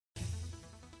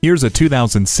Here's a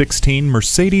 2016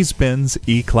 Mercedes-Benz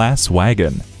E-Class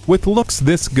wagon. With looks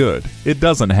this good, it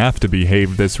doesn't have to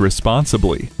behave this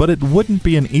responsibly, but it wouldn't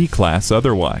be an E-Class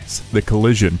otherwise. The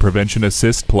Collision Prevention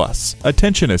Assist Plus,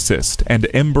 Attention Assist, and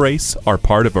Embrace are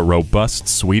part of a robust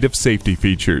suite of safety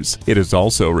features. It is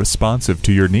also responsive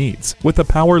to your needs, with a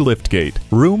power liftgate,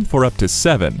 room for up to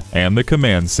 7, and the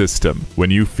command system. When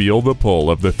you feel the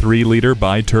pull of the 3-liter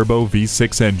BiTurbo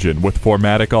V6 engine with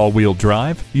 4MATIC all-wheel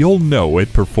drive, you'll know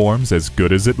it performs as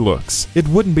good as it looks. It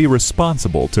wouldn't be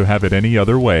responsible to have it any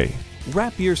other way.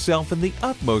 Wrap yourself in the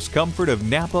utmost comfort of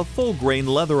Napa full-grain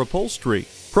leather upholstery.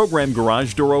 Program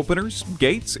garage door openers,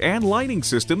 gates, and lighting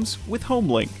systems with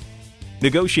HomeLink.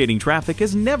 Negotiating traffic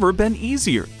has never been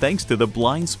easier thanks to the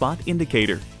blind spot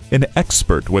indicator. An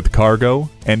expert with cargo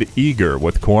and eager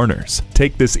with corners.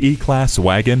 Take this E-Class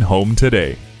wagon home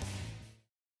today.